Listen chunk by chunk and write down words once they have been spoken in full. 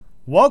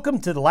Welcome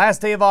to the last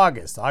day of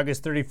August,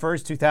 August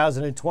 31st,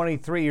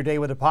 2023, your day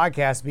with a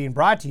podcast being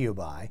brought to you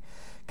by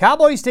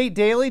Cowboy State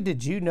Daily.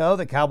 Did you know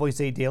that Cowboy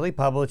State Daily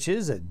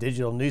publishes a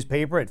digital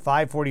newspaper at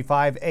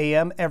 5:45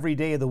 a.m. every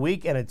day of the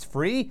week, and it's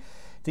free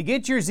to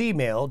get yours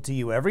emailed to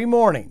you every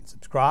morning.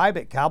 Subscribe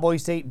at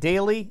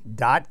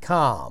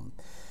cowboystatedaily.com.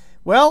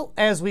 Well,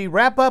 as we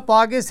wrap up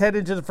August, head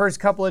into the first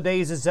couple of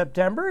days of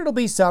September, it'll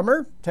be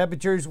summer.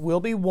 Temperatures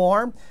will be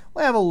warm.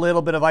 We'll have a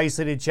little bit of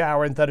isolated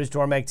shower and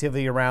thunderstorm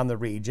activity around the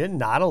region.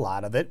 Not a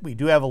lot of it. We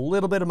do have a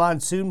little bit of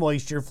monsoon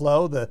moisture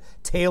flow, the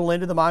tail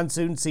end of the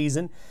monsoon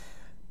season.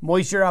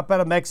 Moisture up out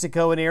of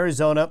Mexico and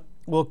Arizona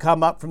will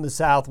come up from the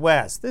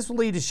southwest. This will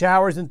lead to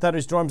showers and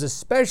thunderstorms,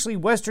 especially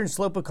western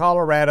slope of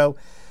Colorado,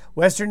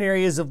 western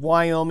areas of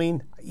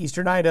Wyoming,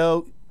 eastern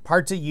Idaho,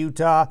 parts of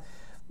Utah.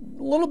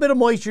 A little bit of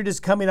moisture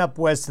just coming up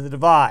west of the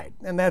divide,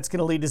 and that's going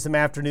to lead to some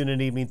afternoon and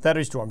evening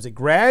thunderstorms. It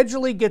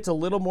gradually gets a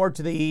little more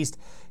to the east,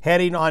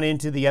 heading on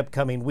into the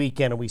upcoming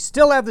weekend, and we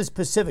still have this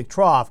Pacific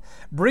trough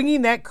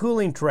bringing that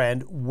cooling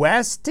trend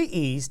west to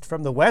east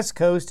from the west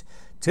coast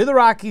to the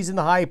Rockies and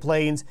the high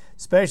plains,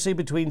 especially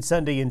between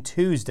Sunday and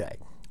Tuesday.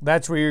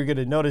 That's where you're going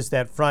to notice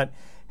that front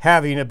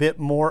having a bit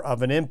more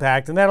of an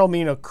impact, and that'll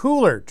mean a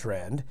cooler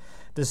trend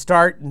to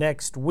start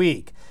next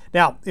week.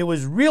 Now, it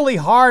was really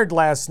hard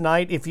last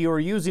night if you were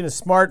using a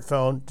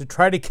smartphone to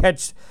try to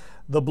catch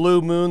the blue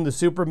moon, the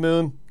super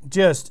moon,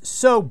 just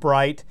so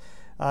bright.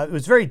 It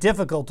was very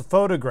difficult to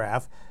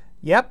photograph.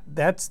 Yep,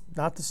 that's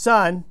not the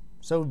sun,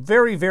 so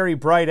very, very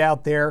bright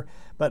out there,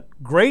 but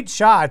great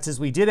shots as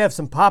we did have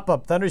some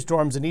pop-up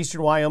thunderstorms in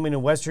eastern Wyoming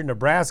and western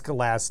Nebraska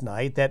last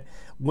night that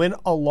went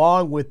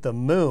along with the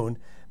moon,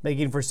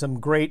 making for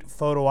some great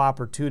photo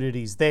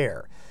opportunities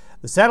there.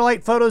 The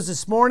satellite photos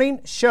this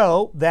morning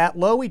show that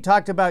low we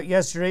talked about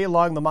yesterday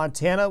along the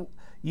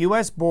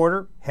Montana-U.S.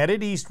 border,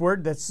 headed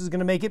eastward. This is going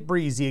to make it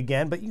breezy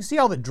again, but you can see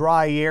all the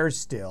dry air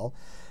still.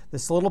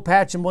 This little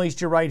patch of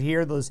moisture right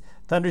here, those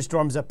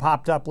thunderstorms that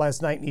popped up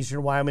last night in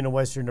eastern Wyoming and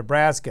western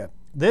Nebraska.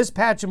 This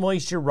patch of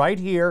moisture right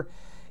here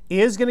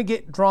is going to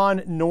get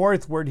drawn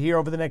northward here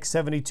over the next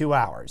 72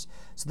 hours.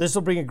 So this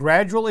will bring a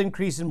gradual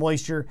increase in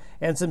moisture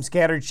and some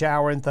scattered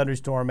shower and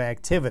thunderstorm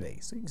activity.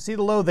 So you can see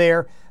the low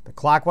there, the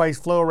clockwise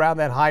flow around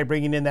that high,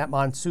 bringing in that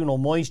monsoonal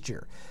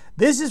moisture.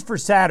 This is for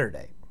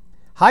Saturday.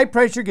 High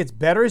pressure gets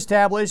better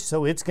established,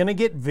 so it's going to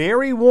get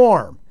very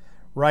warm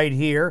right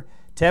here.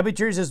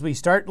 Temperatures as we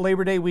start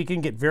Labor Day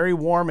weekend get very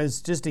warm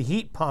as just a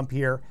heat pump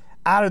here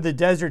out of the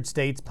desert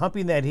states,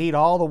 pumping that heat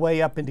all the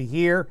way up into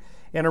here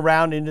and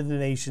around into the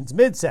nation's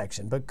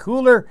midsection. But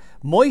cooler,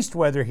 moist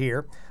weather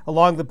here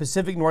along the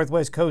Pacific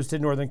Northwest coast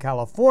in Northern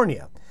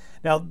California.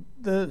 Now,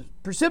 the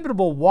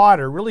precipitable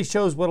water really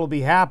shows what will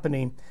be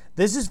happening.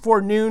 This is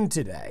for noon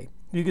today.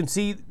 You can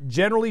see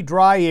generally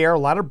dry air, a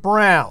lot of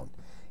brown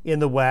in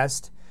the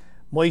west.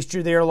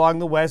 Moisture there along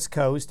the west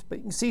coast, but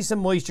you can see some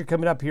moisture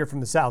coming up here from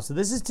the south. So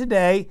this is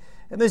today,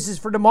 and this is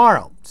for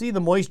tomorrow. See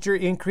the moisture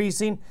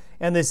increasing,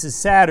 and this is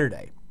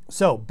Saturday.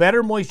 So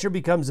better moisture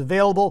becomes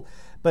available,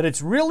 but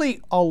it's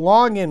really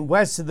along and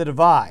west of the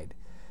divide.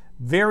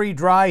 Very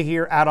dry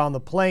here out on the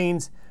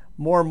plains.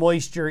 More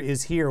moisture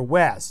is here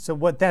west. So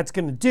what that's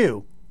going to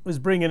do is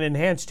bring an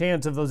enhanced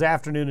chance of those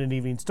afternoon and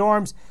evening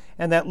storms,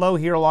 and that low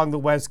here along the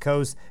west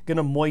coast going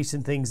to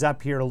moisten things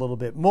up here a little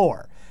bit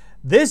more.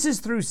 This is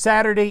through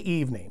Saturday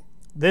evening.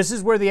 This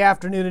is where the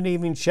afternoon and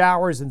evening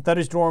showers and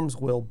thunderstorms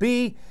will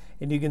be,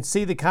 and you can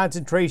see the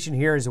concentration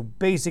here is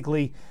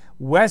basically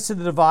west of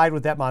the divide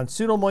with that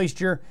monsoonal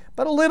moisture,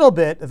 but a little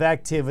bit of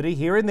activity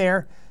here and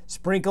there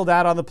sprinkled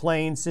out on the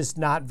plains, just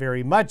not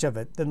very much of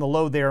it, than the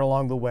low there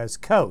along the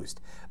west coast.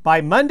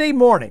 By Monday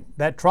morning,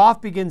 that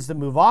trough begins to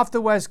move off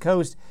the west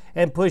coast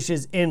and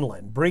pushes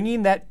inland,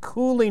 bringing that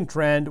cooling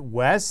trend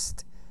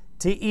west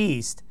to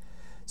east.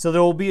 So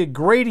there will be a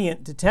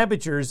gradient to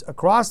temperatures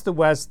across the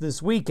west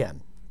this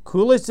weekend.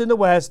 Coolest in the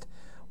west,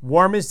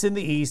 warmest in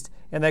the east,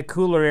 and that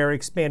cooler air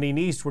expanding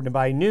eastward. And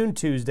by noon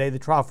Tuesday, the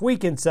trough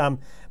weakens some,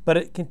 but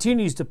it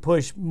continues to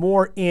push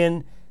more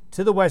in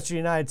to the western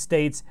United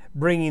States,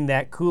 bringing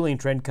that cooling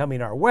trend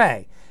coming our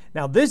way.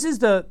 Now, this is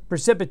the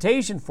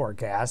precipitation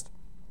forecast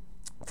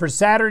for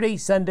Saturday,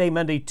 Sunday,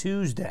 Monday,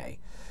 Tuesday.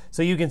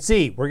 So you can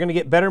see we're going to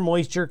get better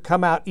moisture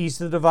come out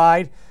east of the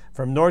divide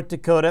from North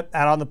Dakota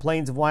out on the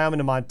plains of Wyoming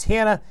and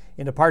Montana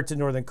into parts of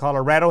northern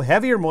Colorado.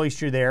 Heavier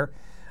moisture there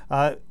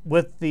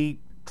with the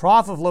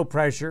trough of low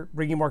pressure,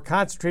 bringing more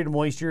concentrated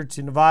moisture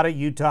to Nevada,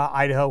 Utah,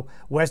 Idaho,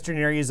 western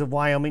areas of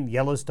Wyoming,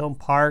 Yellowstone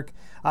Park,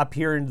 up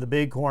here into the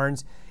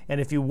Bighorns. And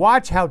if you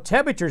watch how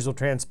temperatures will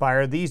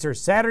transpire, these are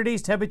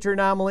Saturday's temperature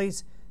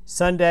anomalies,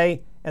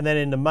 Sunday, and then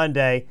into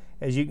Monday.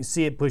 As you can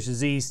see, it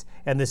pushes east,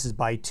 and this is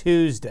by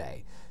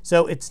Tuesday.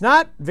 So it's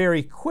not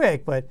very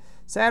quick, but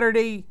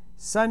Saturday,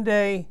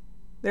 Sunday,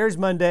 there's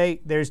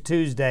Monday, there's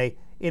Tuesday.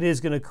 It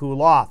is going to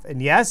cool off.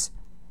 And yes,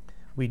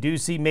 we do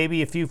see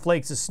maybe a few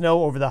flakes of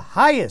snow over the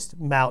highest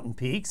mountain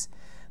peaks.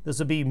 This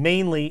will be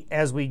mainly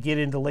as we get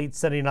into late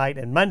Sunday night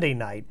and Monday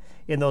night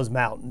in those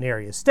mountain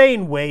areas,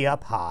 staying way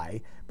up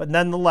high, but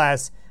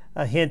nonetheless,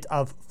 a hint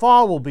of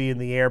fall will be in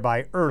the air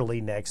by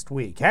early next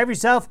week. Have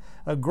yourself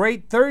a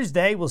great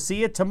Thursday. We'll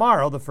see you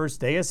tomorrow, the first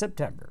day of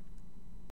September.